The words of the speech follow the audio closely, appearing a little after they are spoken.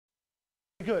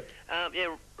Good.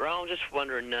 Yeah, Rowan, just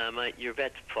wondering, mate, you're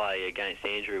about to play against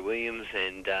Andrew Williams,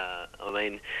 and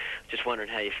just wondering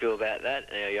how you feel about that,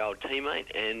 your old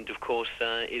teammate, and of course,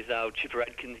 is old Chipper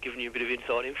Adkins giving you a bit of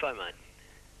inside info, mate?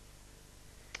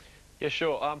 Yeah,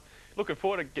 sure. Looking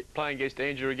forward to playing against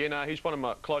Andrew again. He's one of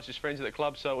my closest friends at the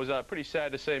club, so it was pretty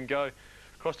sad to see him go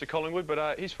across to Collingwood,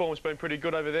 but his form's been pretty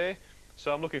good over there,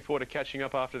 so I'm looking forward to catching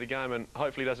up after the game, and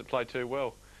hopefully he doesn't play too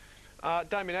well.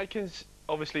 Damien Adkins,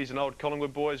 obviously he's an old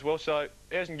Collingwood boy as well, so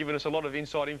he hasn't given us a lot of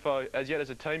inside info as yet as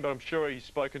a team, but I'm sure he's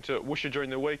spoken to Woosha during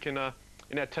the week, and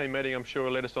in our team meeting I'm sure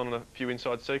he'll let us on a few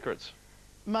inside secrets.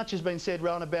 Much has been said,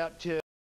 Rowan, about